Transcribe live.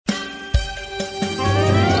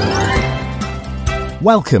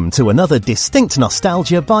Welcome to another Distinct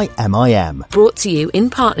Nostalgia by MIM. Brought to you in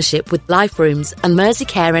partnership with Life Rooms and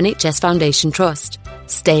Merseycare NHS Foundation Trust.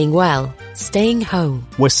 Staying well, staying home.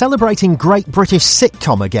 We're celebrating Great British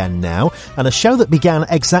Sitcom again now, and a show that began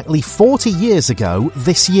exactly 40 years ago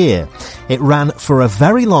this year. It ran for a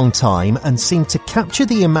very long time and seemed to capture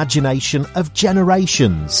the imagination of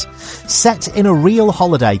generations. Set in a real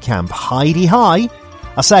holiday camp, Hi-de-Hi.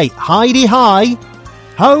 I say, Hi-de-Hi.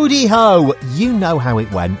 Ho-de-ho, you know how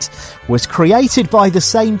it went, was created by the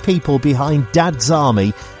same people behind Dad's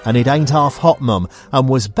Army and It Ain't Half Hot Mum, and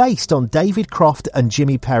was based on David Croft and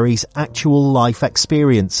Jimmy Perry's actual life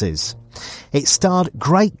experiences. It starred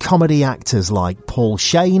great comedy actors like Paul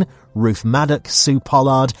Shane, Ruth Maddock, Sue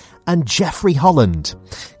Pollard and Jeffrey Holland.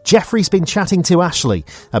 Jeffrey's been chatting to Ashley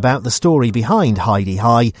about the story behind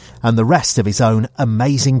Hi-de-Hi and the rest of his own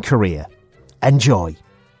amazing career. Enjoy.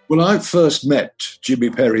 Well, I first met Jimmy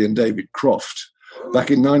Perry and David Croft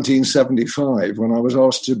back in 1975 when I was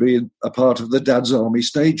asked to be a part of the Dad's Army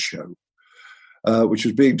stage show, which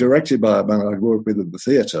was being directed by a man I'd worked with at the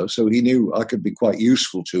theatre, so he knew I could be quite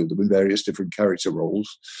useful to them in various different character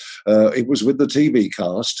roles. It was with the TV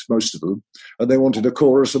cast, most of them, and they wanted a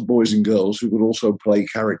chorus of boys and girls who could also play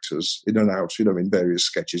characters in and out, in various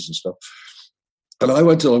sketches and stuff. And I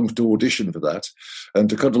went along to audition for that, and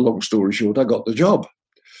to cut a long story short, I got the job.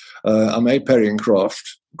 I made Perry and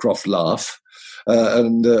Croft laugh,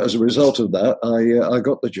 and as a result of that, I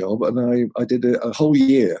got the job, and I did a whole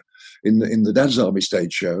year in the Dad's Army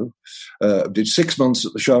stage show. Did 6 months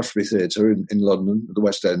at the Shaftesbury Theatre in London, at the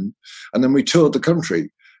West End, and then we toured the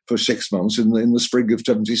country for 6 months in the spring of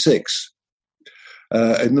 '76.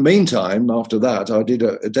 In the meantime, after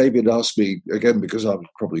that, David asked me, again, because I was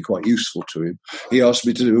probably quite useful to him, he asked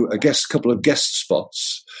me to do a couple of guest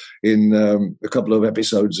spots in a couple of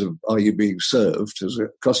episodes of Are You Being Served as a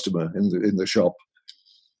customer in the shop.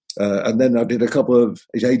 And then I did a couple of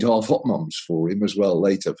It Ain't Half Hot Mums for him as well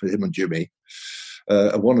later, for him and Jimmy.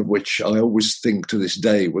 One of which I always think to this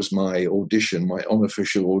day was my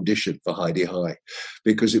unofficial audition for Hi-de-Hi,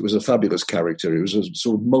 because it was a fabulous character. It was a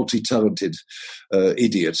sort of multi-talented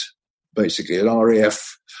idiot, basically, an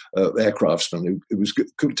RAF aircraftsman who was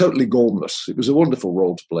totally gormless. It was a wonderful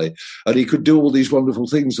role to play. And he could do all these wonderful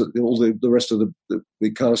things that all the rest of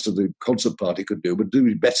the cast of the concert party could do, but do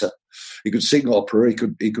it better. He could sing opera,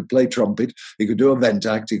 he could play trumpet, he could do a vent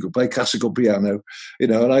act, he could play classical piano,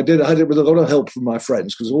 and I did it with a lot of help from my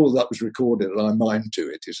friends, because all of that was recorded and I mimed to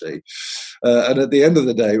it, you see. And at the end of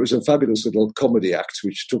the day, it was a fabulous little comedy act,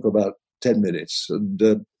 which took about 10 minutes.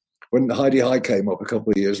 And when Hi-de-Hi came up a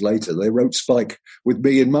couple of years later, they wrote Spike with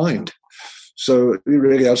me in mind. So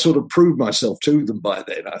really, I sort of proved myself to them by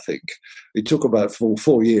then, I think. It took about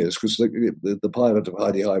 4 years, because the pilot of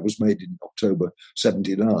Hi-de-Hi was made in October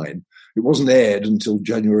 '79. It wasn't aired until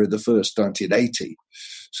January the 1st, 1980.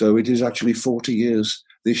 So it is actually 40 years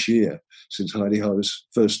this year since Hi-de-Hi was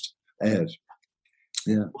first aired.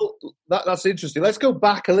 Yeah. Well, that's interesting. Let's go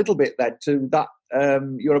back a little bit then to that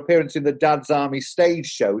your appearance in the Dad's Army stage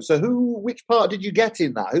show. So which part did you get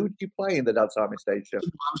in that? Who did you play in the Dad's Army stage show?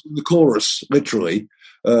 I was in the chorus, literally,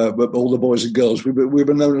 but all the boys and girls. We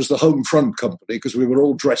were known as the Home Front Company because we were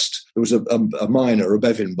all dressed. There was a miner, a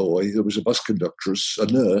Bevin boy. There was a bus conductress, a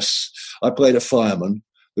nurse. I played a fireman.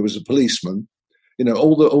 There was a policeman.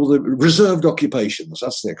 All the reserved occupations.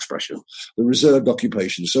 That's the expression. The reserved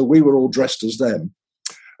occupations. So we were all dressed as them.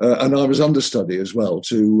 And I was understudy as well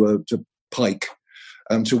to Pike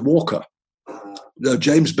and to Walker.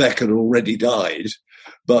 James Beck had already died,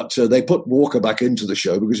 but they put Walker back into the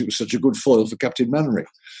show because it was such a good foil for Captain Mannering.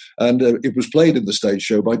 And it was played in the stage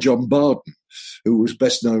show by John Barden, who was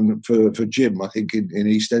best known for Jim, I think, in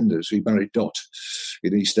EastEnders. He married Dot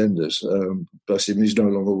in EastEnders. Bless him, he's no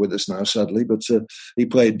longer with us now, sadly, but he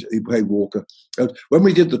played Walker. When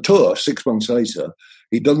we did the tour 6 months later,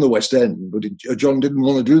 he'd done the West End, but John didn't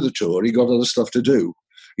want to do the tour. He got other stuff to do.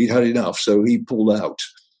 He'd had enough, so he pulled out.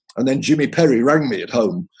 And then Jimmy Perry rang me at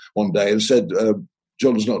home one day and said,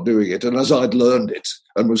 John's not doing it. And as I'd learned it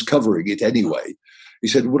and was covering it anyway, he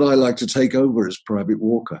said, would I like to take over as Private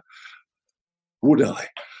Walker? Would I?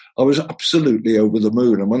 I was absolutely over the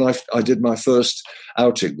moon. And when I did my first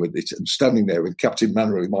outing with it, and standing there with Captain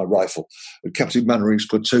Mannering, my rifle, and Captain Mannering's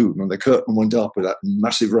platoon, and the curtain went up with that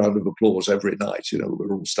massive round of applause every night.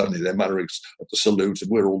 We're all standing there, Mannering's at the salute,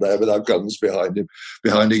 and we're all there with our guns behind him,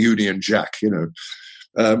 behind a Union Jack,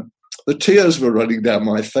 The tears were running down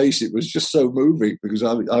my face. It was just so moving because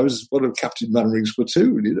I was one of Captain Mannering's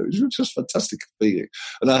platoon. It was just a fantastic feeling.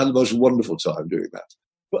 And I had the most wonderful time doing that.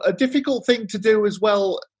 But a difficult thing to do as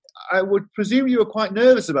well, I would presume you were quite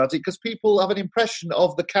nervous about it because people have an impression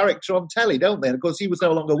of the character on telly, don't they? And of course, he was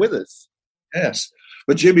no longer with us. Yes,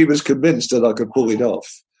 but Jimmy was convinced that I could pull it off.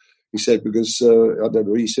 He said, because, I don't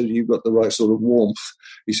know, he said, you've got the right sort of warmth,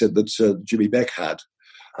 he said, that Jimmy Beck had.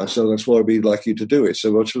 So that's why we'd like you to do it.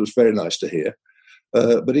 So it was very nice to hear.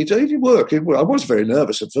 But it worked. I was very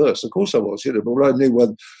nervous at first. Of course I was, but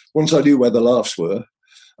once I knew where the laughs were,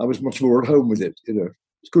 I was much more at home with it,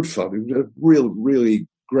 It's good fun. It was a really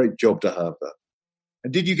great job to have that.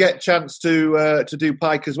 And did you get a chance to do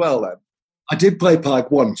Pike as well then? I did play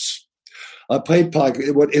Pike once. I played Pike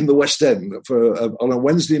in the West End on a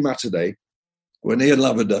Wednesday matinee when Ian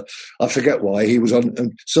Lavender, I forget why, he was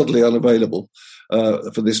suddenly unavailable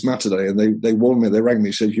for this matinee, and they warned me, they rang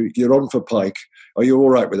me, said, you're on for Pike. Are you all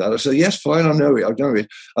right with that? I said, yes, fine, I know it.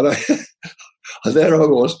 And and there I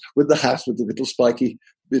was with the hat with the little spiky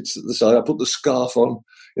bits at the side. I put the scarf on,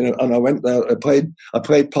 and I went there. I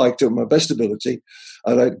played Pike to my best ability,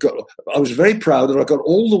 and I was very proud that I got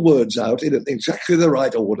all the words out in exactly the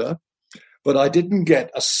right order. But I didn't get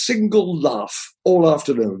a single laugh all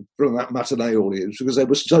afternoon from that matinee audience because they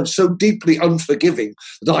were so deeply unforgiving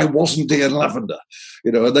that I wasn't Ian Lavender,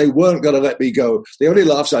 and they weren't going to let me go. The only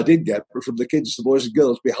laughs I did get were from the kids, the boys and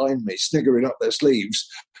girls behind me, sniggering up their sleeves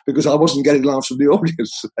because I wasn't getting laughs from the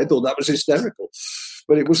audience. I thought that was hysterical.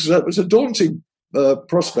 But it was a daunting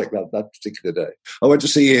prospect that particular day. I went to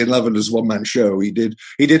see Ian Lavender's one-man show. He did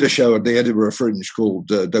a show at the Edinburgh Fringe called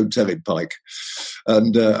Don't Tell It, Pike.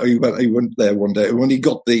 And he went there one day. And when he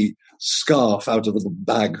got the scarf out of the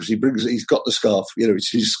bag, because he's got the scarf,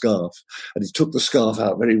 it's his scarf. And he took the scarf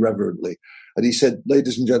out very reverently. And he said,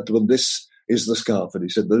 ladies and gentlemen, this is the scarf. And he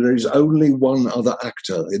said, there is only one other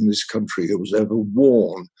actor in this country who has ever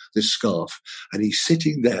worn this scarf. And he's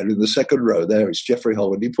sitting there in the second row. There is Geoffrey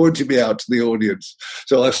Holland. He pointed me out to the audience.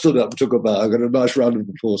 So I stood up and took a bow. I got a nice round of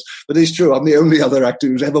applause. But it's true, I'm the only other actor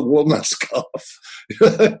who's ever worn that scarf.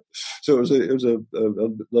 So it was a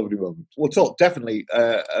lovely moment. We'll talk definitely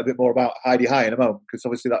a bit more about Heidi High in a moment, because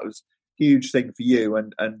obviously that was a huge thing for you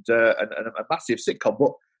and a massive sitcom.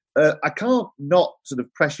 But I can't not sort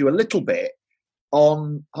of press you a little bit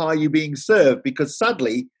on How Are You Being Served, because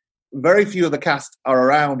sadly, very few of the cast are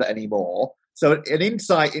around anymore. So an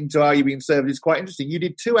insight into How Are You Being Served is quite interesting. You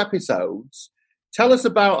did 2 episodes. Tell us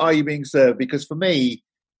about How Are You Being Served, because for me,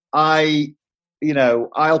 I'll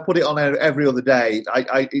put it on every other day.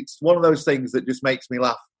 It's one of those things that just makes me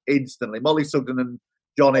laugh instantly. Molly Sugden and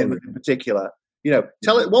John Inman in particular.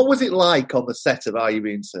 Tell it, what was it like on the set of How Are You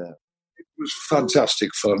Being Served? It was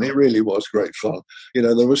fantastic fun. It really was great fun.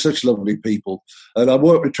 There were such lovely people. And I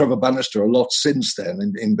worked with Trevor Bannister a lot since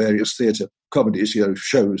then in various theatre comedies,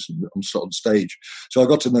 shows on stage. So I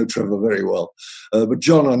got to know Trevor very well. But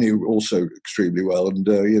John I knew also extremely well. And,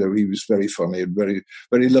 he was very funny and very,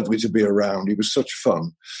 very lovely to be around. He was such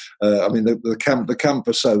fun. The camp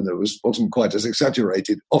persona wasn't quite as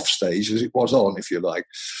exaggerated off stage as it was on, if you like.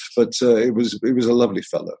 But it was a lovely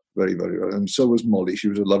fellow, very, very, and so was Molly. She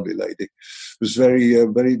was a lovely lady. It was very,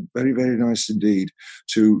 very, very, very nice indeed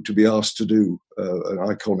to be asked to do an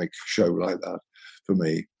iconic show like that for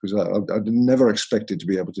me, because I never expected to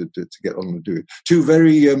be able to get on and do it. 2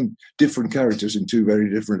 very different characters in 2 very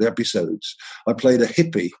different episodes. I played a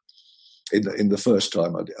hippie in the first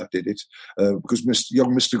time I did it, because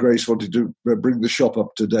young Mr. Grace wanted to bring the shop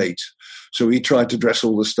up to date. So he tried to dress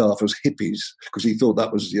all the staff as hippies because he thought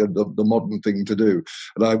that was the modern thing to do.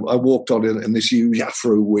 And I walked on in this huge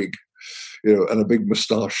afro wig, and a big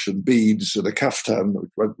moustache and beads and a caftan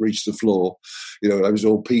that reached the floor. I was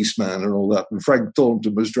all Peace Man and all that. And Frank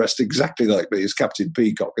Thornton was dressed exactly like me as Captain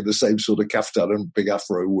Peacock in the same sort of caftan and big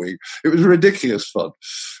afro wig. It was ridiculous fun.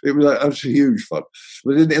 It was huge fun.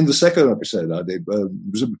 But in the second episode I did, it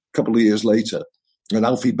was a couple of years later, and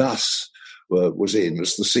Alfie Bass was in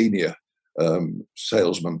as the senior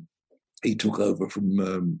salesman. He took over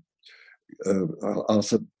from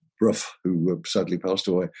Arthur Bruff, who sadly passed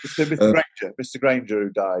away. Mr. Granger, who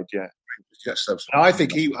died. Yeah, yes, that's. I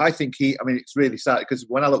think he. I mean, it's really sad because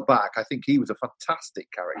when I look back, I think he was a fantastic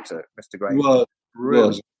character, Mr. Granger. Well,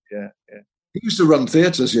 really, yeah. He used to run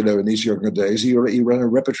theatres, in these younger days. He ran a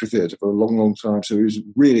repertory theatre for a long, long time, so he was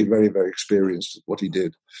really very, very experienced at what he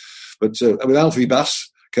did. But Alfie Bass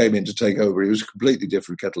came in to take over. He was a completely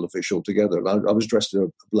different kettle of fish altogether. And I was dressed in a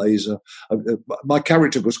blazer. My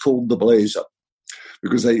character was called the Blazer,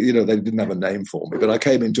 because they didn't have a name for me, but I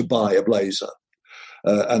came in to buy a blazer,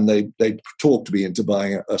 and they talked me into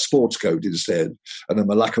buying a sports coat instead, and a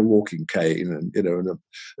Malacca walking cane, and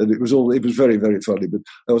it was very, very funny. But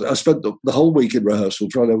I spent the whole week in rehearsal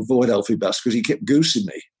trying to avoid Alfie Bass because he kept goosing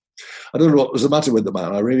me. I don't know what was the matter with the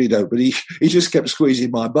man, I really don't, but he just kept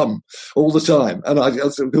squeezing my bum all the time. And I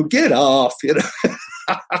said, get off, you know.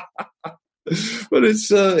 But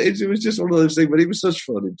it was just one of those things. But it was such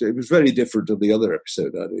fun. It was very different to the other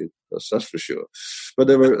episode I did. That's for sure. But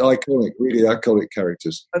they were iconic, really iconic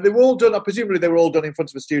characters. And they were all done. Presumably, they were all done in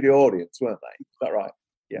front of a studio audience, weren't they? Is that right?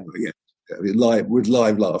 Yeah. With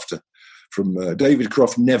live laughter from David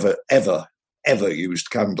Croft. Never, ever, ever used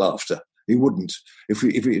canned laughter. He wouldn't. If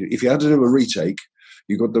you had to do a retake,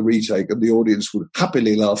 you got the retake, and the audience would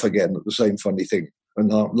happily laugh again at the same funny thing,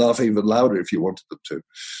 and laugh even louder if you wanted them to.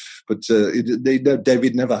 But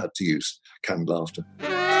David never had to use canned laughter.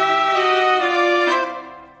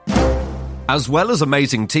 As well as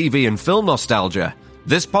amazing TV and film nostalgia,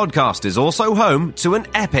 this podcast is also home to an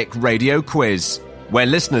epic radio quiz, where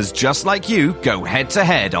listeners just like you go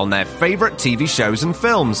head-to-head on their favourite TV shows and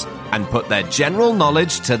films and put their general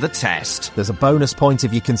knowledge to the test. There's a bonus point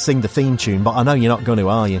if you can sing the theme tune, but I know you're not going to,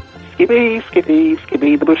 are you? Skippy, Skippy,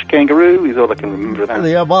 Skippy the bush kangaroo is all I can remember now.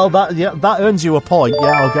 Yeah, well, that earns you a point.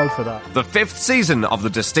 Yeah, I'll go for that. The 5th season of the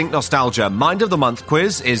Distinct Nostalgia Mind of the Month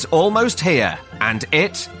quiz is almost here, and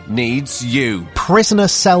it needs you. Prisoner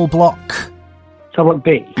Cell Block. Cell Block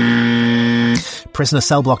B. Prisoner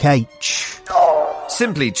Cell Block H.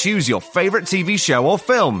 Simply choose your favourite TV show or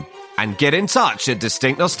film and get in touch at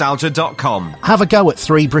distinctnostalgia.com. Have a go at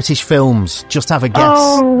 3 British films. Just have a guess.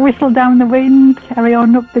 Oh, Whistle Down the Wind, Carry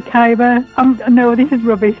On Up the Khyber. No, this is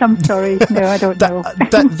rubbish. I'm sorry. No, I don't know.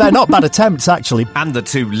 They're not bad attempts, actually. And the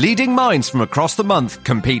 2 leading minds from across the month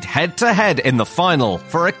compete head-to-head in the final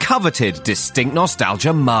for a coveted Distinct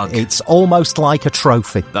Nostalgia mug. It's almost like a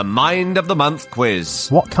trophy. The Mind of the Month quiz.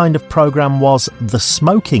 What kind of programme was The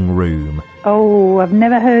Smoking Room? Oh, I've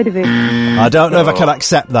never heard of it. I don't know if I can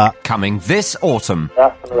accept that. Coming this autumn.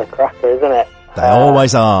 That's another cracker, isn't it? They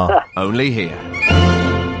always are. Only here.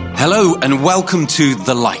 Hello and welcome to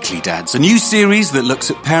The Likely Dads, a new series that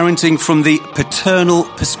looks at parenting from the paternal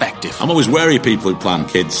perspective. I'm always wary of people who plan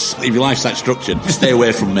kids. If your life's that structured, stay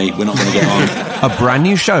away from me. We're not going to get on. A brand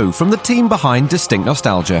new show from the team behind Distinct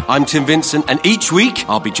Nostalgia. I'm Tim Vincent, and each week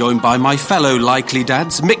I'll be joined by my fellow Likely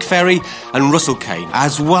Dads, Mick Ferry and Russell Kane,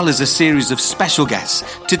 as well as a series of special guests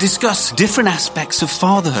to discuss different aspects of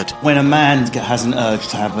fatherhood. When a man has an urge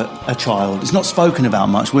to have a child, it's not spoken about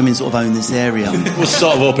much. Women sort of own this area. It was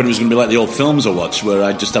sort of hoping it was going to be like the old films I watched, where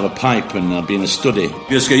I'd just have a pipe and I'd be in a study. You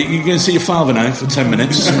just go, you're going to see your father now for 10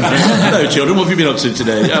 minutes. Hello, children, what have you been up to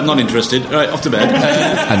today? I'm not interested. All right, off to bed.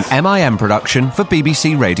 An MIM production for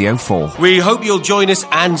BBC Radio 4. We hope you'll join us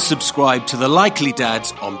and subscribe to The Likely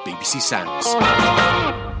Dads on BBC Sounds.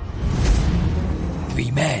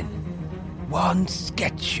 3 men, 1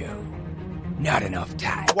 sketch show. Not enough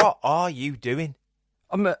time. What are you doing?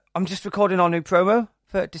 I'm just recording our new promo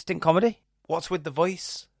for Distinct Comedy. What's with the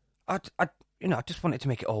voice? I just wanted to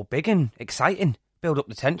make it all big and exciting. Build up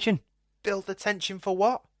the tension. Build the tension for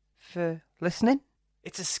what? For listening.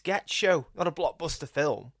 It's a sketch show, not a blockbuster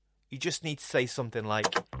film. You just need to say something like,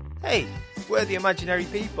 hey, we're the imaginary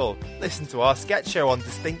people. Listen to our sketch show on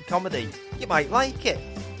Distinct Comedy. You might like it,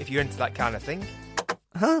 if you're into that kind of thing.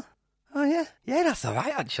 Huh? Oh, yeah. Yeah, that's all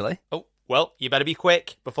right, actually. Oh, well, you better be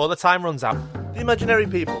quick before the time runs out. The Imaginary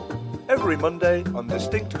People. Every Monday on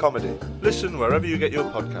Distinct Comedy. Listen wherever you get your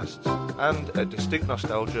podcasts and at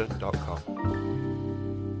distinctnostalgia.com.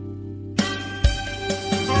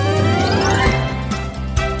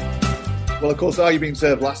 Well, of course, Are You Being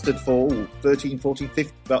Served lasted for 13, 14,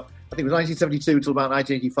 15, I think it was 1972 till about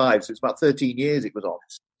 1985, so it's about 13 years it was on.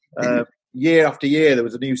 Year after year, there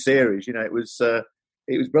was a new series. You know, it was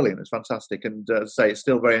brilliant. It was fantastic. And as I say, it's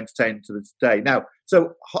still very entertaining to this day. Now,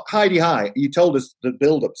 so Heidi High, you told us the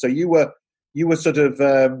build-up. So you were sort of,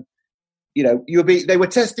 they were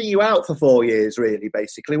testing you out for 4 years, really,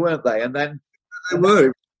 basically, weren't they? And then they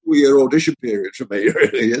were. 4-year audition period for me,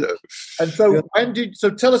 really, you know. And so,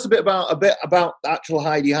 tell us a bit about actual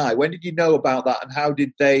Heidi High. When did you know about that, and how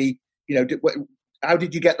did they, how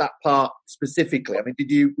did you get that part specifically? I mean,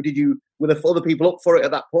 were there other people up for it at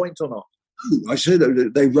that point or not? I said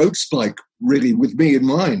they wrote Spike really with me in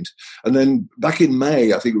mind. And then back in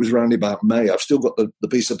May, I think it was around about May, I've still got the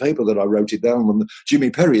piece of paper that I wrote it down when Jimmy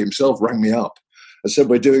Perry himself rang me up and said,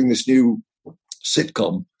 we're doing this new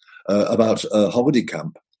sitcom about a holiday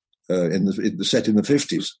camp in the set in the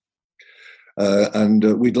 50s. And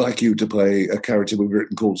we'd like you to play a character we've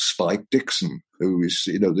written called Spike Dixon, who is,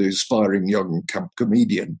 the aspiring young camp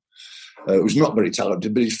comedian who's not very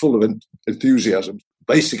talented, but he's full of enthusiasm,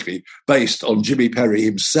 basically based on Jimmy Perry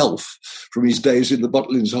himself from his days in the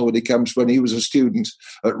Butlins holiday camps when he was a student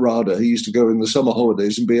at RADA. He used to go in the summer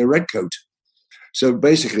holidays and be a redcoat. So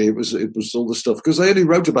basically, it was all the stuff, because they only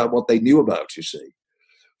wrote about what they knew about, you see.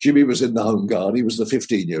 Jimmy was in the Home Guard. He was the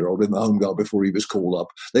 15-year-old in the Home Guard before he was called up.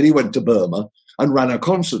 Then he went to Burma and ran a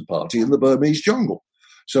concert party in the Burmese jungle.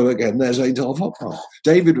 So again, there's Adolf Hitler.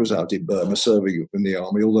 David was out in Burma serving in the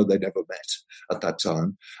army, although they never met at that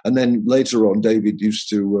time. And then later on, David used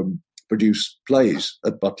to produce plays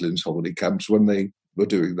at Butlins holiday camps when they were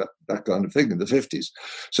doing that kind of thing in the 50s.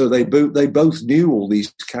 So they both knew all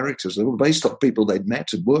these characters. They were based on people they'd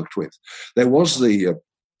met and worked with. There was the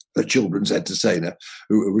children's entertainer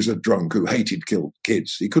who was a drunk who hated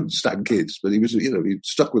kids. He couldn't stand kids, but he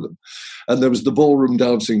stuck with them. And there was the ballroom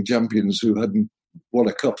dancing champions who hadn't won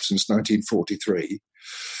a cup since 1943.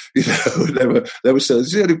 They were so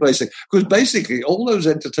it's the only place, because basically all those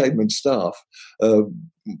entertainment staff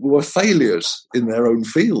were failures in their own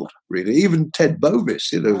field. Really, even Ted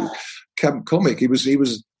Bovis, camp comic, he was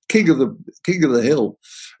king of the hill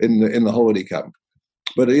in the holiday camp.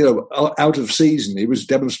 But out of season, he was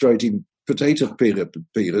demonstrating potato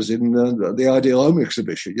peelers in the Ideal Home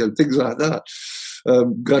exhibition. Things like that.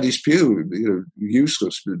 Gladys Pugh,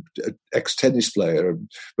 useless ex-tennis player,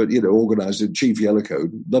 but organised in Chief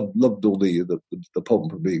Yellowcoat. Loved all the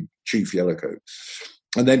pomp of being Chief Yellowcoat.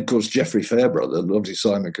 And then, of course, Geoffrey Fairbrother, the lovely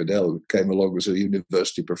Simon Cadell, came along as a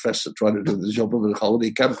university professor trying to do the job of a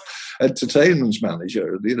holiday camp entertainment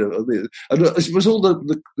manager. And it was all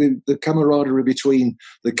the camaraderie between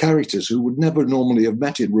the characters who would never normally have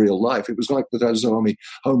met in real life. It was like the Dad's Army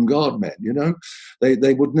Home Guard men,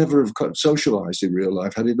 They would never have socialised in real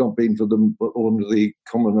life had it not been for them under the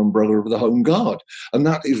common umbrella of the Home Guard. And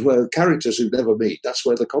that is where characters who never meet, that's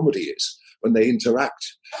where the comedy is, when they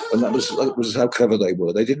interact. And that was how clever they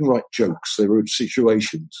were. They didn't write jokes, they wrote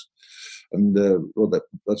situations. And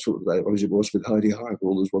that's what it was with Heidi High,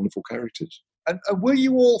 all those wonderful characters. And were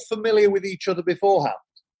you all familiar with each other beforehand?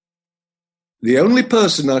 The only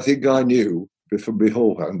person I think I knew from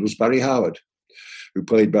beforehand was Barry Howard, who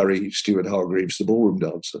played Barry Stewart Hargreaves, the ballroom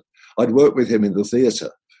dancer. I'd worked with him in the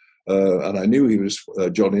theatre, and I knew he was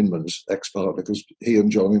John Inman's ex-partner, because he and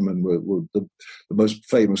John Inman were the most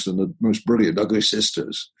famous and the most brilliant ugly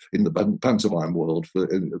sisters in the pantomime world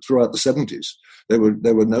throughout the 70s. They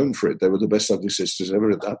were known for it. They were the best ugly sisters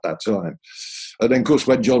ever at that time. And then, of course,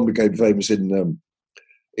 when John became famous in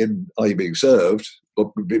Are You Being Served,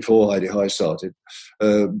 before Heidi High started,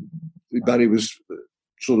 Barry was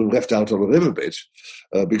sort of left out on a limb a bit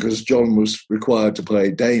because John was required to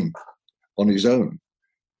play Dame on his own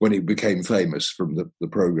when he became famous from the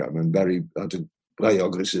programme, and Barry had to play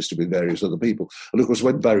ugly sister with various other people. And of course,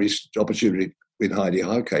 when Barry's opportunity in Heidi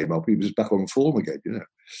High came up, he was back on form again,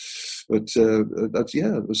 But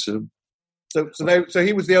it was. So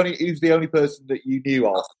he was the only person that you knew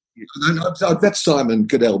of. I'd met Simon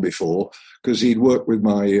Cadell before, because he'd worked with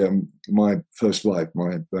my first wife,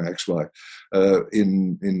 my ex-wife,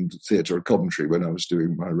 in the theatre at Coventry when I was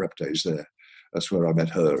doing my rep days there. That's where I met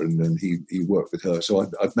her, and then he worked with her. So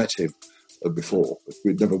I'd met him before, but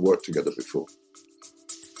we'd never worked together before.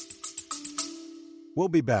 We'll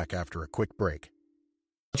be back after a quick break.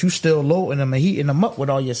 You still loading them and heating them up with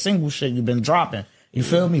all your single shit you've been dropping. You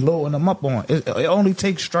feel me? Loading them up on. It only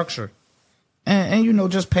takes structure. And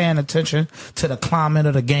just paying attention to the climate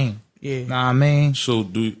of the game. Yeah. Know what I mean? So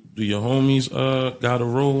do your homies got a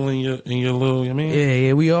role in your little,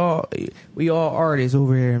 Yeah, we all artists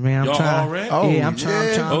over here, man. I'm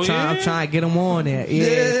trying to get them on there.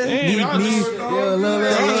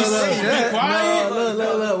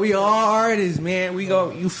 Look, we all artists, man.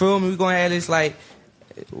 You feel me? We gonna have this like,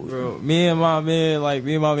 bro, me and my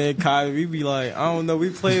man Kai, we be like, I don't know, we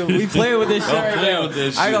play with this shit right now. I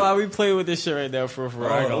ain't gonna lie, we play with this shit right now for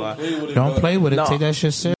I ain't gonna lie. Don't play with it. No. Take that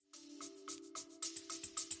shit serious.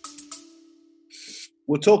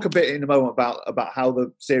 We'll talk a bit in a moment about how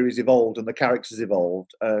the series evolved and the characters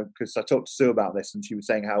evolved, because I talked to Sue about this, and she was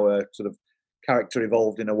saying how a sort of character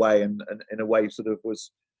evolved in a way, and in a way sort of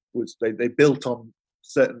was they built on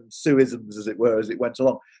certain Sueisms, as it were, as it went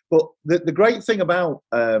along. But the great thing about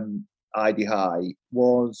Heidi High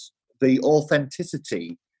was the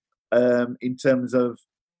authenticity in terms of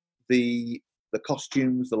the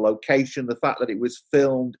costumes, the location, the fact that it was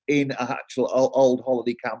filmed in an actual old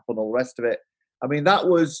holiday camp and all the rest of it. I mean, that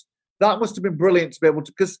must have been brilliant to be able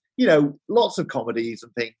to, because, lots of comedies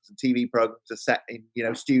and things and TV programs are set in,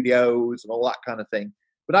 studios and all that kind of thing.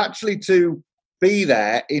 But actually to be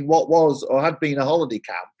there in what was or had been a holiday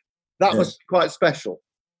camp, that must be quite special.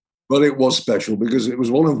 Well, it was special because it was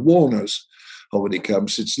one of Warner's holiday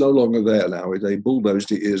camps. It's no longer there now. They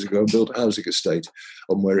bulldozed it years ago and built a housing estate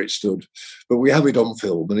on where it stood. But we have it on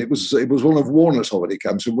film, and it was one of Warner's holiday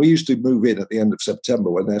camps, and we used to move in at the end of September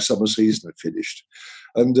when their summer season had finished.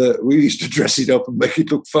 And we used to dress it up and make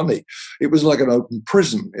it look funny. It was like an open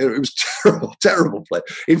prison. It was terrible, terrible place.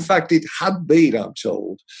 In fact, it had been, I'm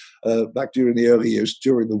told, back during the early years,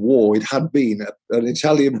 during the war, it had been an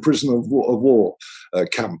Italian prisoner of war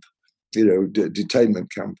camp,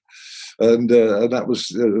 detainment camp. And that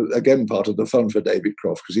was, again, part of the fun for David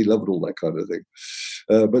Croft, because he loved all that kind of thing.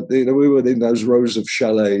 But we were in those rows of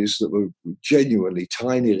chalets that were genuinely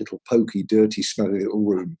tiny, little, pokey, dirty, smelly little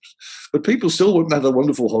rooms. But people still wouldn't have a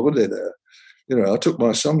wonderful holiday there. I took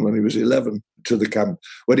my son when he was 11 to the camp,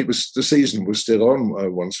 when the season was still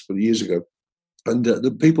on once, years ago. And the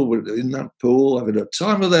people were in that pool having a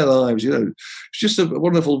time of their lives, It's just a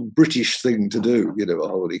wonderful British thing to do, a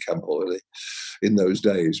holiday camp holiday in those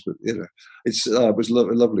days. But, it was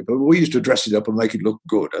lovely. But we used to dress it up and make it look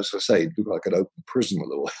good. As I say, it looked like an open prison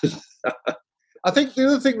otherwise. I think the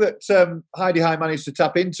other thing that Hi-de-Hi managed to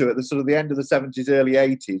tap into at the end of the 70s, early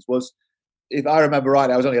 80s was, if I remember right,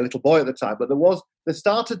 I was only a little boy at the time, but there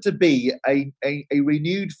started to be a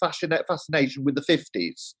renewed fascination with the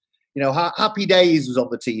 50s. Happy Days was on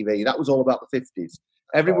the TV. That was all about the 50s.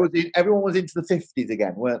 Everyone was into the 50s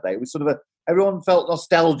again, weren't they? It was everyone felt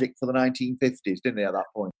nostalgic for the 1950s, didn't they, at that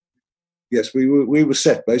point? Yes, we were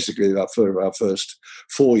set basically for our first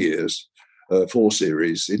 4 years, 4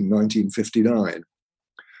 series in 1959.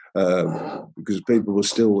 Because people were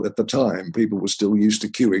still, at the time, used to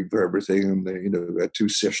queuing for everything, and they had 2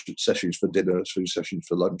 sessions for dinner, 2 sessions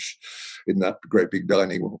for lunch in that great big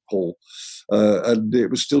dining hall. And it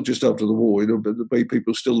was still just after the war, but the way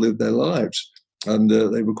people still lived their lives. And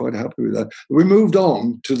they were quite happy with that. We moved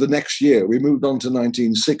on to the next year. We moved on to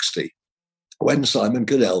 1960, when Simon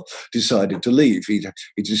Cadell decided to leave. He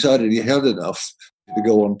decided he had enough to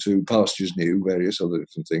go on to Pastures New, various other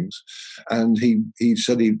different things. And he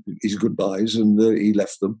said his goodbyes, and he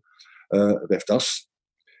left us.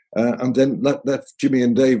 And then left Jimmy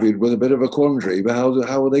and David with a bit of a quandary about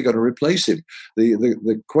how are they going to replace him.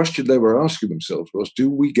 The question they were asking themselves was, do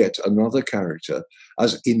we get another character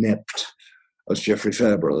as inept as Geoffrey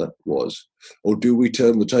Fairbrother was, or do we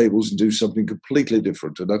turn the tables and do something completely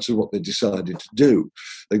different? And that's what they decided to do.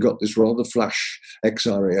 They got this rather flash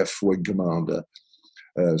ex-RAF wing commander,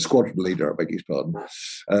 squadron leader, I beg his pardon,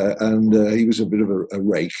 and he was a bit of a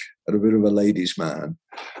rake and a bit of a ladies' man,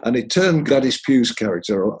 and it turned Gladys Pugh's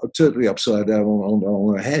character totally upside down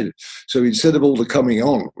on her head. So instead of all the coming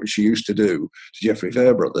on, which she used to do to Geoffrey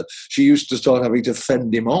Fairbrother, she used to start having to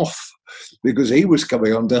fend him off because he was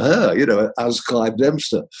coming on to her, as Clive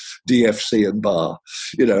Dempster, DFC and Bar,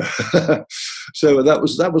 So that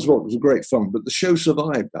was what was great fun. But the show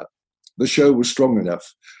survived that. The show was strong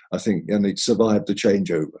enough, I think, and it survived the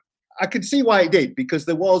changeover. I can see why it did, because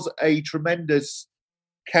there was a tremendous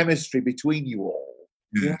chemistry between you all.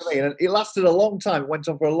 Yes. You know what I mean? And it lasted a long time. It went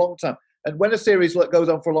on for a long time. And when a series goes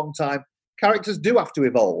on for a long time, characters do have to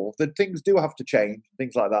evolve. Things do have to change,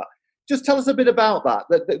 things like that. Just tell us a bit about that.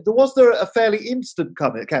 Was there a fairly instant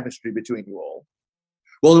chemistry between you all?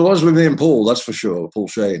 Well, there was with me and Paul, that's for sure, Paul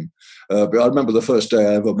Shane. But I remember the first day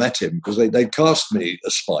I ever met him, because they cast me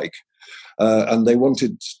as Spike. And they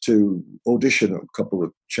wanted to audition a couple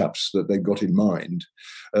of chaps that they got in mind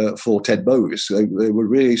for Ted Bovis. They were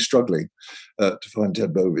really struggling to find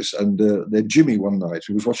Ted Bovis. And then Jimmy one night,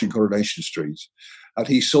 who was watching Coronation Street, and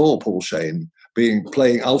he saw Paul Shane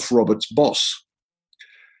playing Alf Roberts' boss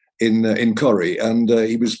in Corrie, and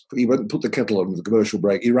he went and put the kettle on with the commercial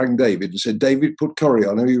break. He rang David and said, "David, put Corrie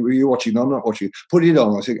on. Are you watching?" "No, I'm not watching." "Put it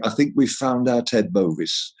on. I think we found our Ted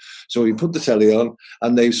Bovis." So he put the telly on,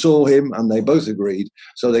 and they saw him, and they both agreed.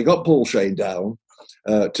 So they got Paul Shane down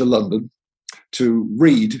to London to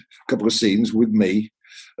read a couple of scenes with me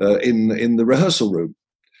in the rehearsal room.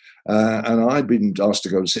 And I'd been asked to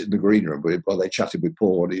go and sit in the green room while they chatted with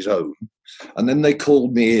Paul on his own. And then they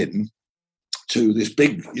called me in to this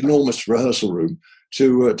big, enormous rehearsal room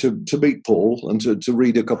to meet Paul and to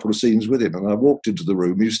read a couple of scenes with him. And I walked into the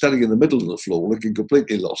room. He was standing in the middle of the floor, looking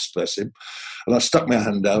completely lost, bless him. And I stuck my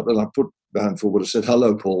hand out and I put my hand forward and said,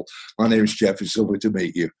 "Hello, Paul. My name's Jeff. It's lovely to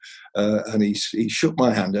meet you." And he shook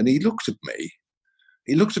my hand and he looked at me.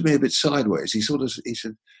 He looked at me a bit sideways. He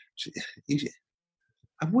said,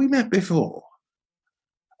 "Have we met before?"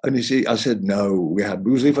 And I said, "No, we hadn't."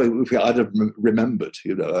 Because if I'd have remembered,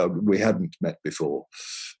 we hadn't met before.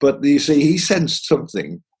 But you see, he sensed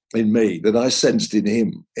something in me that I sensed in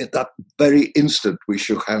him. At that very instant we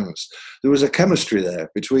shook hands, there was a chemistry there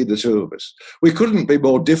between the two of us. We couldn't be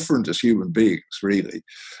more different as human beings, really,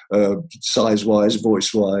 size-wise,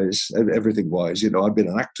 voice-wise, everything-wise. I've been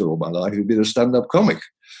an actor all my life. He'd been a stand-up comic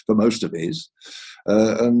for most of his.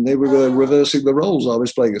 And they were reversing the roles. I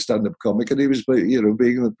was playing a stand-up comic, and he was, playing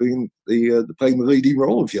the leading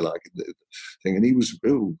role, if you like, in the thing. And he was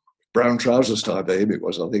brown trousers type of him. It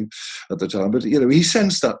was, I think, at the time. But he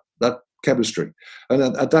sensed that chemistry,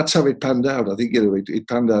 and that's how it panned out. I think it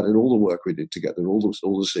panned out in all the work we did together, all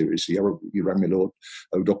the series. You Rang Me Lord,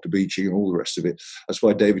 Dr. Beeching, and all the rest of it. That's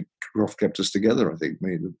why David Croft kept us together. I think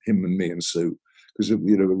him and me and Sue, because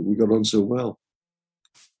we got on so well.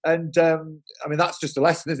 And that's just a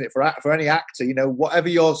lesson, isn't it, for any actor? Whatever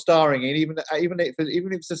you're starring in, even if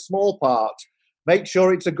it's a small part, make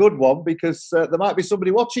sure it's a good one, because there might be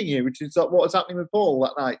somebody watching you, which is what was happening with Paul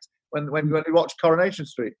that night when we watched Coronation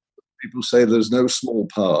Street. People say there's no small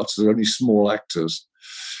parts; there are only small actors.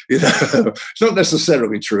 It's not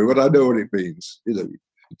necessarily true, but I know what it means. But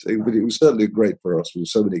it was certainly great for us with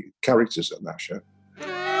so many characters on that show.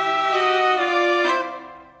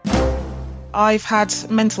 I've had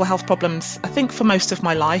mental health problems, I think, for most of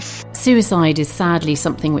my life. Suicide is sadly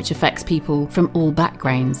something which affects people from all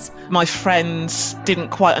backgrounds. My friends didn't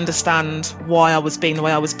quite understand why I was being the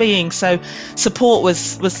way I was being, so support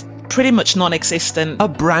was pretty much non-existent. A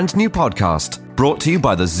brand new podcast brought to you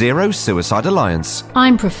by the Zero Suicide Alliance.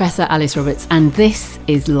 I'm Professor Alice Roberts, and this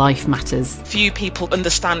is Life Matters. Few people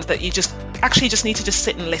understand that you just need to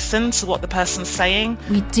sit and listen to what the person's saying.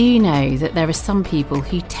 We do know that there are some people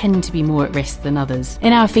who tend to be more at risk than others.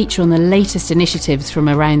 In our feature on the latest initiatives from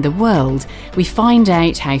around the world, we find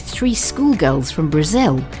out how 3 schoolgirls from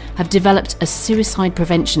Brazil have developed a suicide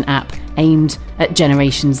prevention app aimed at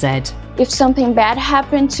Generation Z. If something bad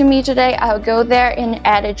happened to me today, I'll go there and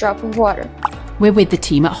add a drop of water. We're with the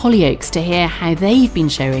team at Hollyoaks to hear how they've been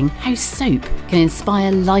showing how soap can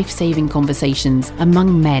inspire life-saving conversations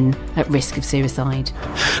among men at risk of suicide.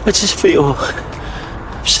 I just feel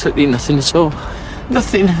absolutely nothing at all.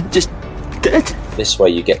 Nothing, just dead. This way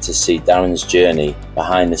you get to see Darren's journey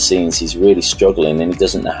behind the scenes. He's really struggling and he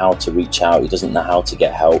doesn't know how to reach out. He doesn't know how to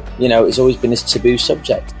get help. It's always been this taboo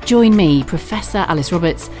subject. Join me, Professor Alice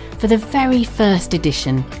Roberts, for the very first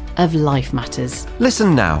edition of Life Matters.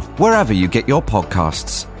 Listen now wherever you get your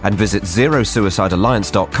podcasts and visit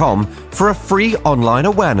ZeroSuicideAlliance.com for a free online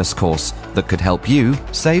awareness course that could help you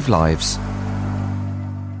save lives.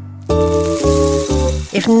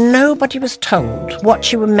 If nobody was told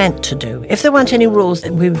what you were meant to do, if there weren't any rules,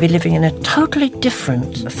 we would be living in a totally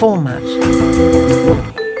different format.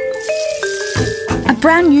 A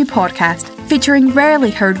brand new podcast featuring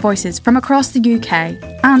rarely heard voices from across the UK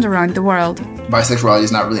and around the world. Bisexuality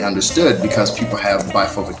is not really understood because people have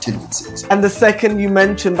biphobic tendencies. And the second you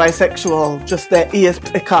mention bisexual, just their ears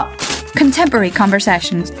pick up. Contemporary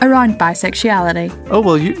conversations around bisexuality. Oh,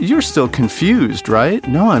 well, you're still confused, right?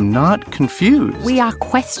 No, I'm not confused. We are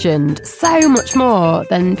questioned so much more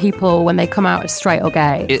than people when they come out as straight or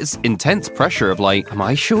gay. It's intense pressure of am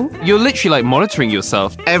I sure? You're literally monitoring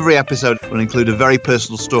yourself. Every episode will include a very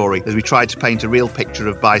personal story as we try to paint a real picture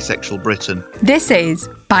of bisexual Britain. This is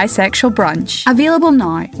Bisexual Brunch. Available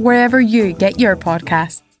now wherever you get your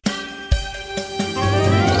podcasts.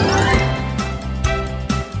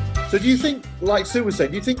 So do you think, like Sue was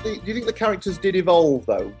saying, do you think the characters did evolve,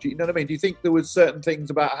 though? Do you know what I mean? Do you think there was certain things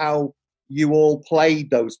about how you all played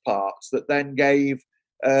those parts that then gave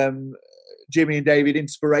Jimmy and David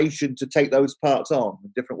inspiration to take those parts on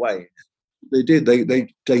in different ways? They did. They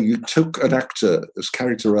took an actor as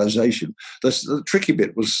characterization. The tricky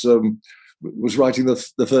bit was writing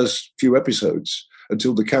the first few episodes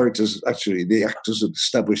until the actors had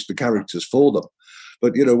established the characters for them.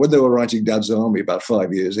 But, when they were writing Dad's Army about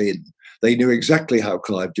 5 years in, they knew exactly how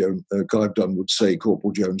Clive Dunn would say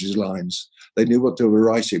Corporal Jones's lines. They knew what they were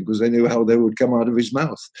writing because they knew how they would come out of his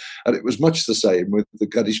mouth. And it was much the same with the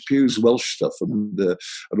Gaddish Pew's Welsh stuff and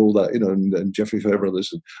all that, and Geoffrey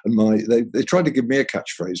Fairbrother's and they tried to give me a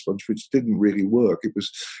catchphrase once, which didn't really work. It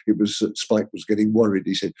was Spike was getting worried.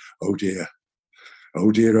 He said, "Oh dear,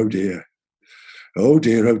 oh dear, oh dear. Oh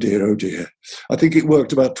dear, oh dear, oh dear." I think it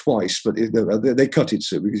worked about twice, but they cut it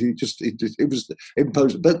so because it was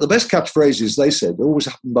imposed. But the best catchphrases, they said, always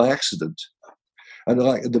happened by accident. And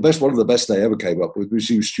one of the best they ever came up with was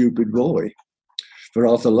 "You stupid boy" for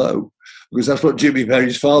Arthur Lowe, because that's what Jimmy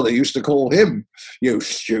Perry's father used to call him. "You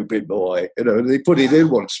stupid boy." And they put it in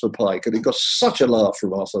once for Pike, and he got such a laugh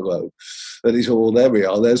from Arthur Lowe. And he thought, "Well, there we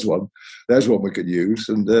are. There's one we could use."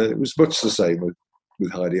 And it was much the same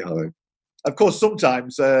with Heidi High. Of course,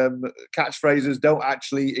 sometimes catchphrases don't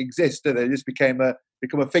actually exist, do they? They just become a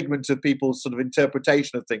figment of people's sort of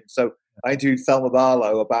interpretation of things. So I interviewed Thelma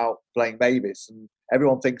Barlow about playing Mavis, and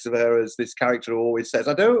everyone thinks of her as this character who always says,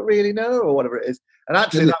 "I don't really know," or whatever it is. And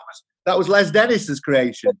actually, that was Les Dennis's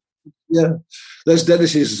creation. Yeah, Les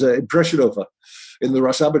Dennis's impression of her in the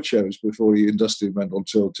Russ Abbott shows before he and Dustin went on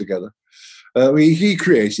tour together. He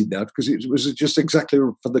created that because it was just exactly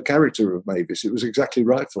for the character of Mavis. It was exactly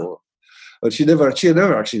right for her. And she never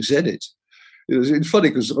actually said it. It's funny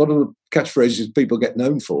because a lot of the catchphrases people get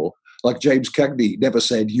known for, like James Cagney never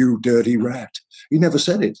said, "You dirty rat." He never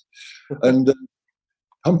said it. And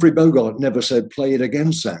Humphrey Bogart never said, "Play it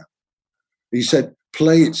again, Sam." He said,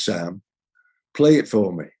 "Play it, Sam. Play it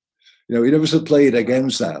for me." You know, he never said, "Play it again,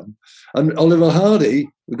 Sam." And Oliver Hardy,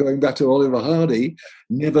 going back to Oliver Hardy,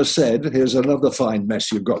 never said, "Here's another fine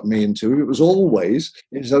mess you've gotten me into." It was always,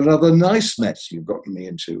 "Here's another nice mess you've gotten me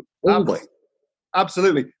into." Always.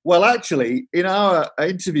 Absolutely. Well, actually, in our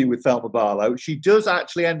interview with Thelma Barlow, she does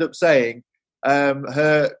actually end up saying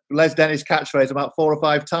her Les Dennis catchphrase about 4 or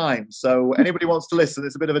 5 times. So anybody wants to listen,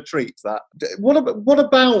 it's a bit of a treat, that. What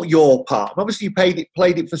about your part? Obviously, you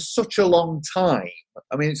played it for such a long time.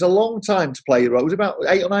 I mean, it's a long time to play your role. It was about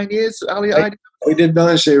 8 or 9 years, Ali? We did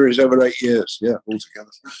 9 series over 8 years, yeah,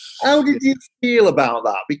 altogether. How did you feel about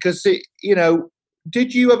that? Because,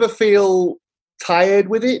 did you ever feel tired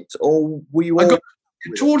with it, or were you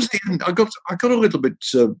towards the end, I got a little bit,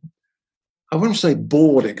 I wouldn't say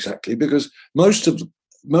bored exactly, because most of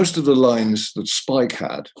the lines that Spike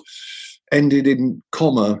had ended in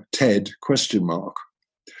comma, Ted, ?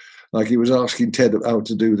 Like he was asking Ted how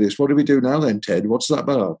to do this. "What do we do now then, Ted? What's that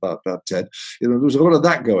about Ted?" You know, there was a lot of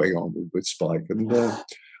that going on with Spike, and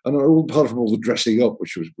all part of all the dressing up,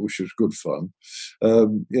 which was good fun.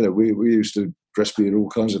 We used to dress me in all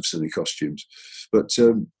kinds of silly costumes, but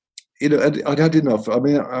I'd had enough. I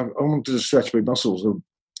mean, I wanted to stretch my muscles.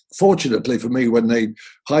 Fortunately for me, when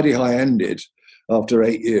Heidi High ended after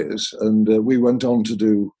 8 years, and we went on to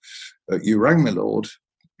do You Rang Me Lord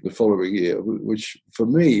the following year, which for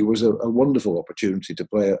me was a wonderful opportunity to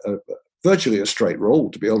play virtually a straight role,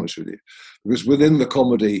 to be honest with you, because within the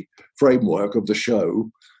comedy framework of the show,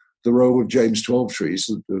 the role of James Twelvetrees,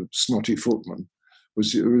 the snotty footman,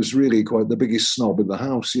 was really quite the biggest snob in the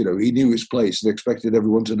house. You know, he knew his place and expected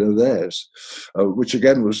everyone to know theirs, which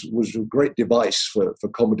again was a great device for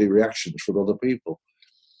comedy reactions from other people.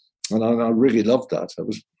 And I really loved that. That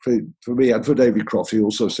was for me, and for David Croft. He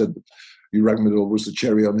also said that You Rang Me Lord was the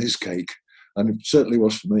cherry on his cake, and it certainly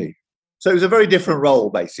was for me. So it was a very different role,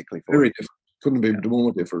 basically. Very different. Couldn't be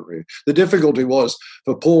more different, really. The difficulty was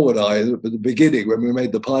for Paul and I at the beginning when we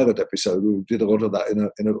made the pilot episode. We did a lot of that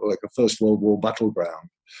in a First World War battleground.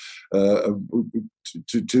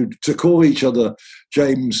 To call each other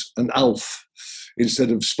James and Alf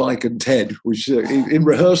instead of Spike and Ted, which in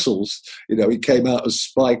rehearsals, he came out as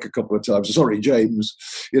Spike a couple of times. Sorry, James.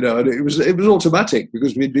 And it was automatic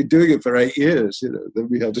because we'd been doing it for 8 years. Then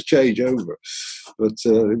we had to change over, but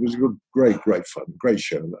it was great fun, great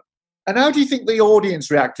show. That. And how do you think the audience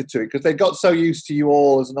reacted to it? Because they got so used to you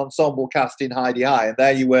all as an ensemble cast in Heidi High, and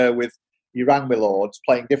there you were with You Rang Me Lords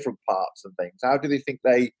playing different parts and things. How do they think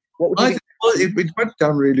they? It went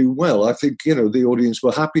down really well. I think the audience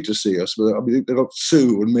were happy to see us. I mean, they got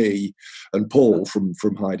Sue and me and Paul from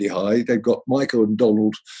Heidi High. They've got Michael and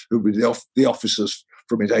Donald, who were the officers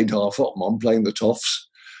from It Ain't Half Hot Mom, playing the toffs.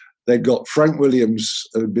 They've got Frank Williams,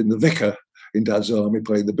 who'd been the vicar in Dad's Army,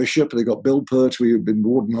 playing the bishop. They got Bill Pertwee, who'd been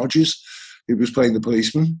Warden Hodges, who was playing the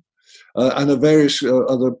policeman, and a various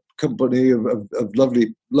other company of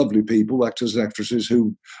lovely people, actors and actresses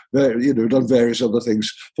who, done various other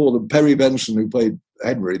things for them. Perry Benson, who played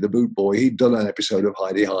Henry, the boot boy, he'd done an episode of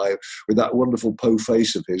Heidi High with that wonderful Poe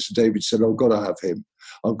face of his. David said, "I've got to have him.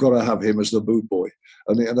 I've got to have him as the boot boy."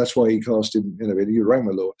 And that's why he cast him, in You Rang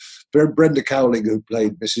Me Lord. Brenda Cowling, who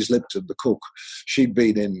played Mrs. Lipton, the cook, she'd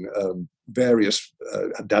been in various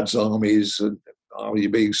Dad's Armies and Are You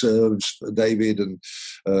Being Served, David, and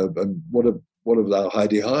one of our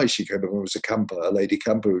Heidi High, she came over as a lady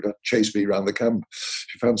camper who chased me around the camp.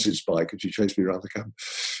 She fancied Spike and she chased me around the camp.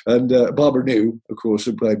 And Barbara New, of course,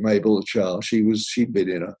 who played Mabel the Child, she'd been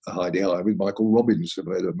in a Heidi High with Michael Robbins, who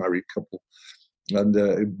played a married couple. And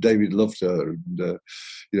David loved her, and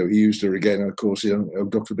he used her again, of course,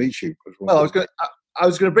 Dr. Beeching. Well, I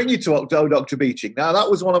was going to bring you to Dr. Beeching. Now, that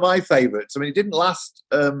was one of my favourites. I mean, it didn't last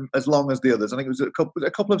as long as the others. I think it was a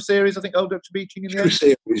couple of series, I think, Dr. Beeching in the end?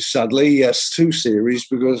 2 series, sadly. Yes, 2 series,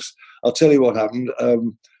 because I'll tell you what happened.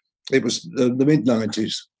 It was the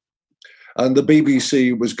mid-90s, and the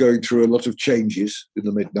BBC was going through a lot of changes in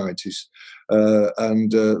the mid-90s.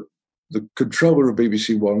 And the controller of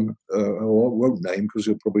BBC One, who I won't name because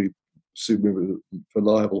he'll probably sue me for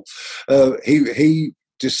libel, he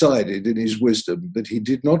decided in his wisdom that he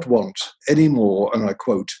did not want any more, and I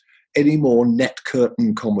quote, any more net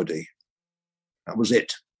curtain comedy. That was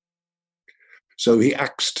it. So he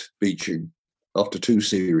axed Beeching after 2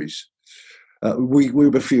 series. We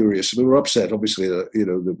were furious. We were upset, obviously, that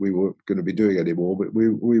we weren't going to be doing any more, but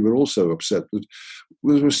we were also upset that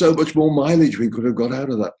there was so much more mileage we could have got out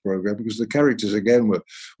of that programme, because the characters, again, were a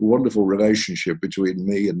wonderful relationship between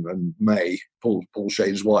me and May, Paul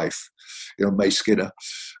Shane's wife, May Skinner,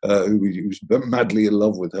 who was madly in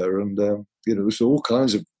love with her. And, there's all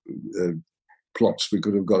kinds of plots we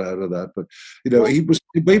could have got out of that. But,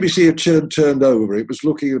 BBC had turned over. It was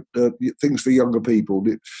looking at things for younger people.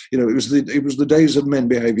 It was the days of Men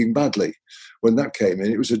Behaving Badly when that came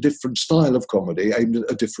in. It was a different style of comedy aimed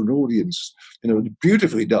at a different audience.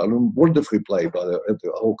 Beautifully done and wonderfully played by the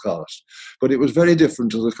whole cast. But it was very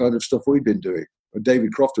different to the kind of stuff we'd been doing, or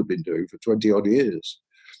David Croft had been doing for 20-odd years.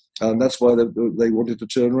 And that's why they wanted to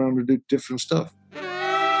turn around and do different stuff.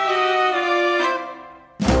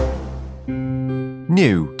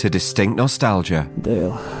 New to Distinct Nostalgia.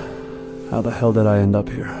 Dale, how the hell did I end up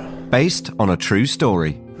here? Based on a true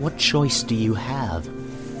story. What choice do you have?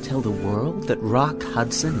 Tell the world that Rock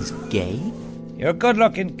Hudson is gay? You're a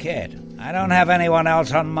good-looking kid. I don't have anyone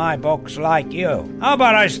else on my books like you. How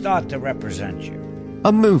about I start to represent you?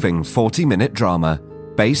 A moving 40-minute drama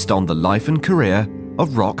based on the life and career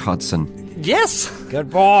of Rock Hudson. Yes! Good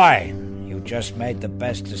boy. You just made the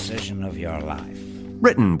best decision of your life.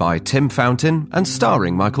 Written by Tim Fountain and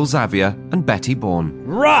starring Michael Xavier and Betty Bourne.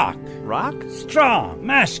 Rock! Rock? Strong,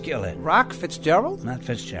 masculine. Rock Fitzgerald? Not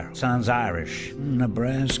Fitzgerald. Sounds Irish.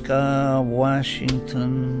 Nebraska,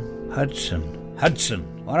 Washington, Hudson. Hudson.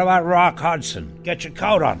 What about Rock Hudson? Get your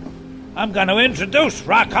coat on. I'm going to introduce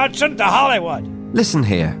Rock Hudson to Hollywood. Listen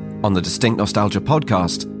here on the Distinct Nostalgia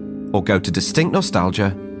podcast, or go to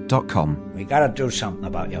distinctnostalgia.com. We got to do something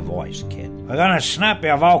about your voice, kid. We're going to snap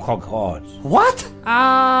your vocal cords. What?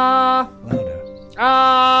 Louder.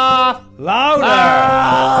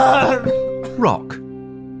 Louder! Rock.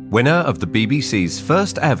 Winner of the BBC's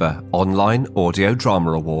first ever online audio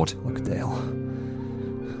drama award. Look, Dale,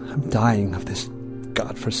 I'm dying of this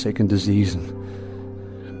godforsaken disease,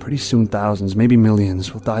 and pretty soon thousands, maybe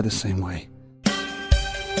millions, will die the same way.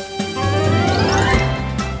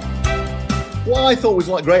 What I thought was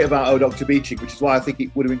great about Oh Dr. Beeching, which is why I think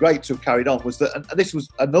it would have been great to have carried on, was that, and this was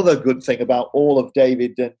another good thing about all of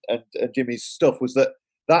David and Jimmy's stuff, was that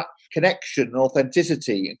connection and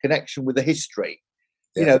authenticity and connection with the history.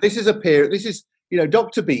 Yeah. This is a period,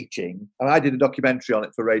 Dr. Beeching, and I did a documentary on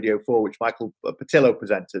it for Radio 4, which Michael Patillo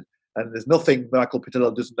presented, and there's nothing Michael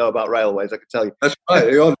Patillo doesn't know about railways, I can tell you. That's right.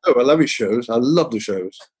 I love his shows. I love the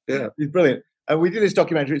shows. Yeah. He's brilliant. And we did this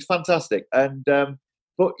documentary, it's fantastic. And,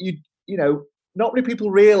 but not many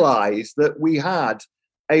people realise that we had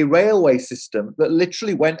a railway system that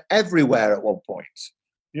literally went everywhere at one point.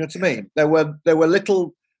 You know what I mean? There were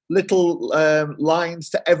little lines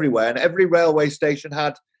to everywhere, and every railway station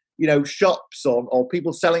had shops or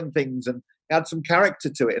people selling things, and it had some character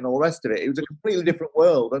to it and all the rest of it. It was a completely different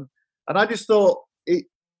world, and I just thought there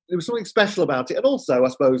was something special about it. And also, I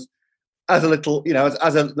suppose, as a little,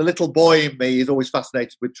 the little boy in me is always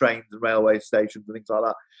fascinated with trains and railway stations and things like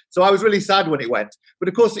that. So I was really sad when it went. But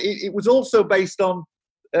of course, it was also based on,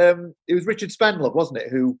 it was Richard Spenlove, wasn't it,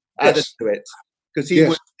 who added to it? Because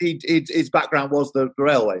his background was the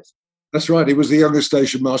railways. That's right. He was the youngest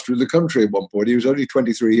station master in the country at one point. He was only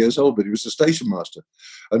 23 years old, but he was the station master.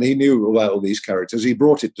 And he knew about all these characters. He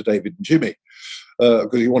brought it to David and Jimmy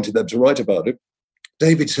because he wanted them to write about it.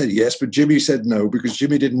 David said yes, but Jimmy said no, because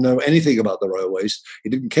Jimmy didn't know anything about the railways. He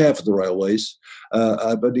didn't care for the railways,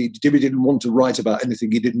 but Jimmy didn't want to write about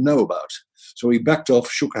anything he didn't know about. So he backed off,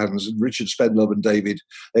 shook hands, and Richard Spenlove and David,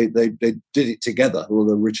 they did it together,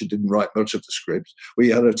 although Richard didn't write much of the script. We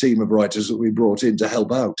had a team of writers that we brought in to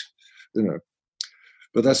help out,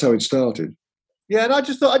 But that's how it started. Yeah, and I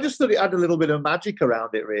just thought it had a little bit of magic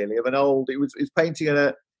around it, really, of an old. It was painting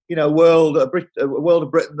a world of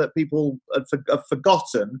Britain that people have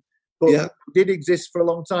forgotten, but did exist for a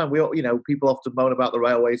long time. We all, people often moan about the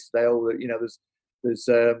railways today. There's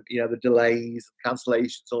the delays,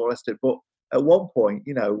 cancellations, all the rest of it. But at one point,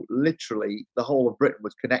 literally the whole of Britain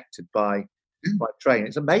was connected by train.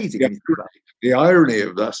 It's amazing. Yeah. The irony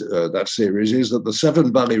of that series is that the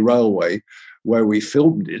Severn Valley Railway, where we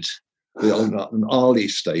filmed it, on an Arley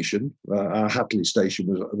station, our Hatley station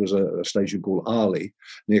was a station called Arley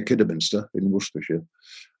near Kidderminster in Worcestershire.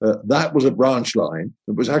 That was a branch line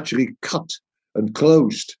that was actually cut and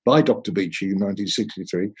closed by Dr. Beeching in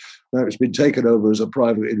 1963. Now it's been taken over as a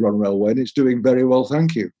privately run railway, and it's doing very well,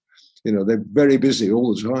 thank you. You know, they're very busy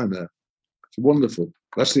all the time there. It's wonderful.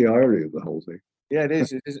 That's the irony of the whole thing. Yeah, it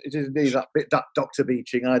is. It is indeed that Dr.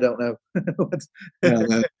 Beeching. I don't know.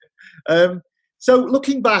 So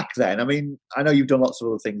looking back then, I mean, I know you've done lots of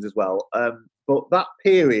other things as well, but that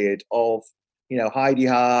period of, you know,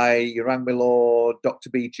 Hi-de-Hi, You Rang Me Lord, Dr.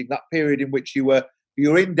 Beeching, that period in which you were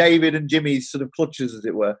in David and Jimmy's sort of clutches, as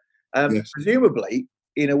it were, yes. Presumably,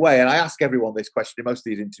 in a way, and I ask everyone this question in most of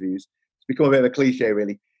these interviews, it's become a bit of a cliche,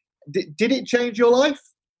 really. Did it change your life?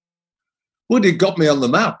 Well, it got me on the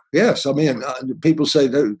map, yes. I mean, people say,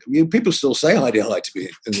 people still say Hi-de-Hi to me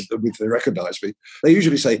if they recognise me. They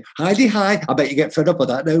usually say, Hi-de-Hi, I bet you get fed up with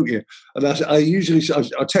that, don't you? And I usually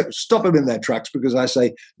stop them in their tracks because I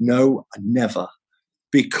say, no, never.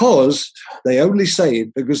 Because they only say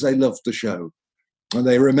it because they love the show. And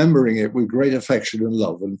they're remembering it with great affection and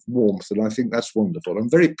love and warmth, and I think that's wonderful. I'm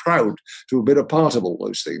very proud to have been a part of all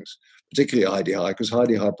those things, particularly Hi-de-Hi, because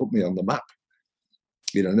Hi-de-Hi put me on the map.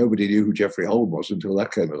 You know, nobody knew who Geoffrey Holm was until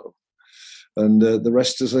that came along. And the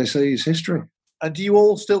rest, as they say, is history. And do you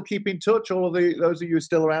all still keep in touch? All of those of you who are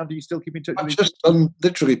still around, do you still keep in touch? I've just done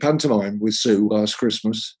literally pantomime with Sue last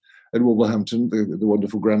Christmas in Wolverhampton, the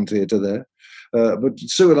wonderful Grand Theatre there. But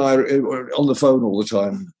Sue and I are on the phone all the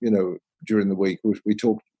time, you know, during the week. We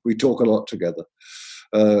talk a lot together.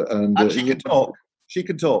 And she can talk. She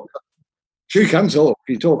can talk. She can talk.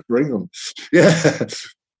 She talks for England. Yeah.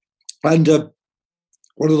 And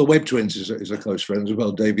one of the Webb twins is a close friend as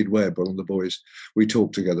well, David Webb, one of the boys. We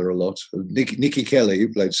talk together a lot. Nikki Kelly,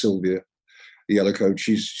 who played Sylvia, the Yellowcoat,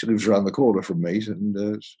 she lives around the corner from me.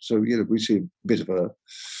 And so, you know, we see a bit of her.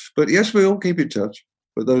 But yes, we all keep in touch.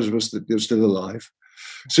 But those of us that are still alive.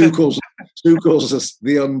 Sue calls us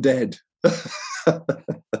the undead. The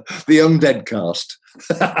undead cast.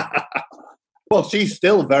 Well, she's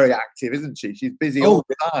still very active, isn't she? She's busy all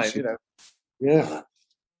the time, you know. Yeah,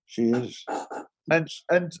 she is. And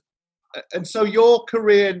so your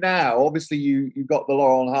career now, obviously you've got the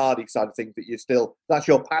Laurel and Hardy side of things that's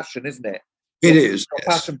your passion, isn't it? It is. Your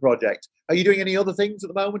passion project. Are you doing any other things at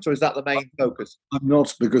the moment, or is that the main focus? I'm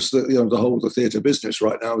not, because the whole of the theatre business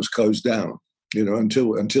right now is closed down. You know,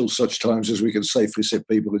 until such times as we can safely sit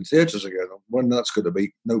people in theatres again. When that's going to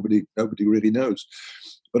be, nobody really knows.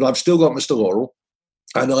 But I've still got Mr. Laurel,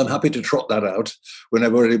 and I'm happy to trot that out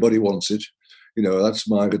whenever anybody wants it. You know, that's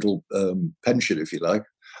my little pension, if you like.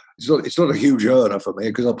 It's not a huge earner for me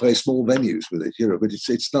because I play small venues with it, you know. But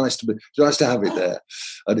it's nice to have it there,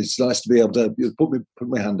 and it's nice to be able to put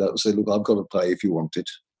my hand out and say, look, I've got to play if you want it,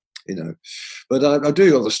 you know. But I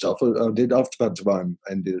do other stuff. I did after pantomime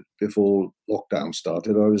ended before lockdown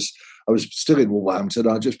started. I was still in Wolverhampton.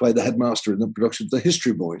 I just played the headmaster in the production of the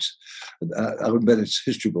History Boys, Alan Bennett's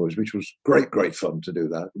History Boys, which was great fun to do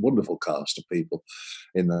that. Wonderful cast of people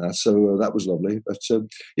in that. So that was lovely. But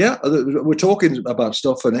yeah, we're talking about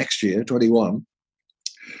stuff for next year, 21.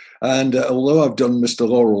 And although I've done Mr.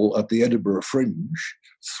 Laurel at the Edinburgh Fringe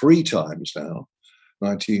 3 times now,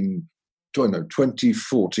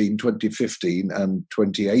 2014, 2015 and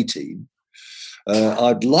 2018.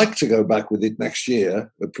 I'd like to go back with it next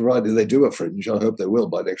year, but provided they do a Fringe. I hope they will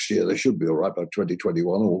by next year. They should be all right by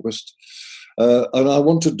 2021, August. And I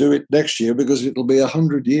want to do it next year because it'll be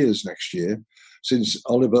 100 years next year since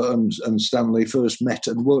Oliver and Stanley first met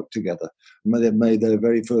and worked together. They made their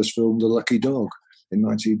very first film, The Lucky Dog, in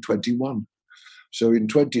 1921. So in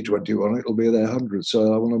 2021, it'll be their 100th.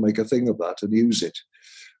 So I want to make a thing of that and use it.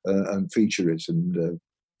 And feature it, and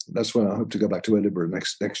that's when I hope to go back to Edinburgh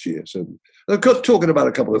next year. So I'm talking about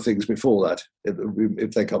a couple of things before that,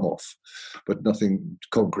 if they come off, but nothing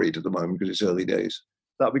concrete at the moment because it's early days.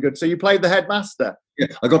 That'd be good. So you played the headmaster? Yeah,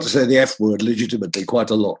 I got to say the F word legitimately quite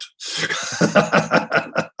a lot.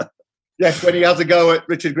 Yes, when he has a go at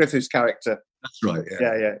Richard Griffith's character. That's right.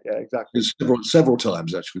 Yeah, exactly. Several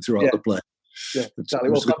times actually throughout the play. Yeah, exactly.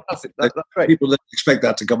 Well, fantastic. That's great. People didn't expect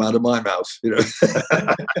that to come out of my mouth, you know.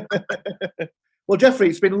 Well, Geoffrey,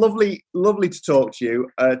 it's been lovely to talk to you,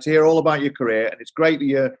 to hear all about your career, and it's great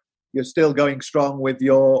that you're still going strong with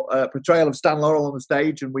your portrayal of Stan Laurel on the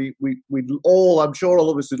stage, and we all, I'm sure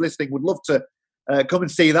all of us who's listening, would love to come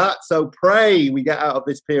and see that. So pray we get out of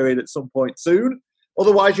this period at some point soon.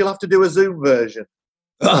 Otherwise, you'll have to do a Zoom version.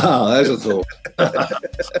 There's a thought.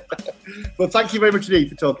 Well, thank you very much indeed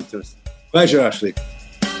for talking to us. Pleasure, Ashley.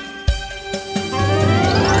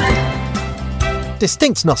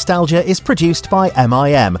 Distinct Nostalgia is produced by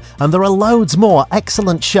MIM, and there are loads more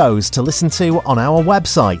excellent shows to listen to on our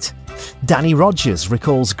website. Danny Rogers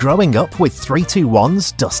recalls growing up with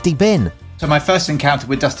 321's Dusty Bin. So my first encounter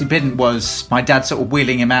with Dusty Bin was my dad sort of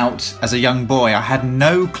wheeling him out as a young boy. I had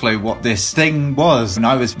no clue what this thing was, and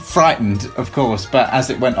I was frightened, of course, but as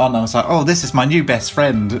it went on I was like, oh, this is my new best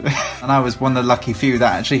friend. And I was one of the lucky few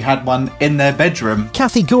that actually had one in their bedroom.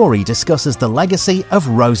 Kathy Gorey discusses the legacy of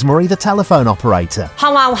Rosemary the telephone operator.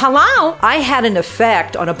 Hello, hello. I had an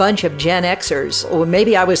effect on a bunch of Gen Xers, or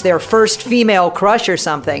maybe I was their first female crush or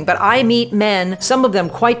something, but I meet men, some of them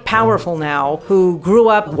quite powerful now, who grew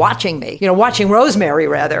up watching me, watching Rosemary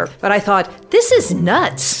rather. But I thought, this is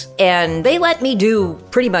nuts. And they let me do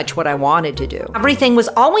pretty much what I wanted to do. Everything was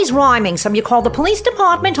always rhyming. Some you call the police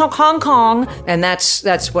department of Hong Kong. And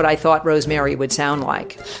that's what I thought Rosemary would sound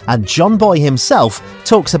like. And John Boy himself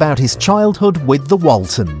talks about his childhood with the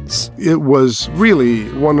Waltons. It was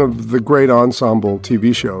really one of the great ensemble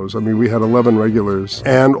TV shows. I mean, we had 11 regulars.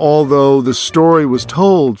 And although the story was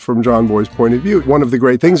told from John Boy's point of view, one of the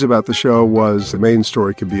great things about the show was the main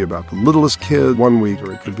story could be about the littlest kid one week,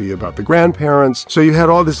 or it could be about the grandparents. So you had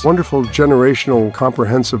all this wonderful generational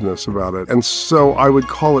comprehensiveness about it. And so I would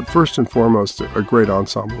call it first and foremost a great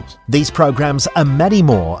ensemble. These programmes and many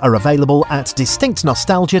more are available at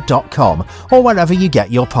distinctnostalgia.com or wherever you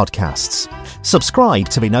get your podcasts. Subscribe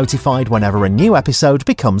to be notified whenever a new episode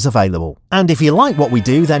becomes available. And if you like what we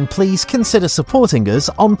do, then please consider supporting us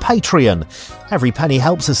on Patreon. Every penny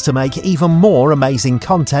helps us to make even more amazing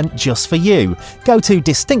content just for you. Go to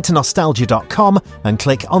distinctnostalgia.com and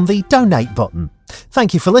click on the donate button.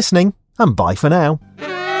 Thank you for listening, and bye for now.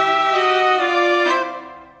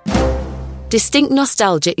 Distinct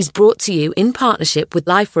Nostalgia is brought to you in partnership with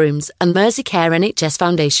Life Rooms and Merseycare NHS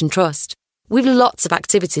Foundation Trust. We've lots of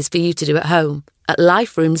activities for you to do at home at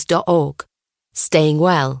liferooms.org. Staying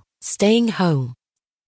well, staying home.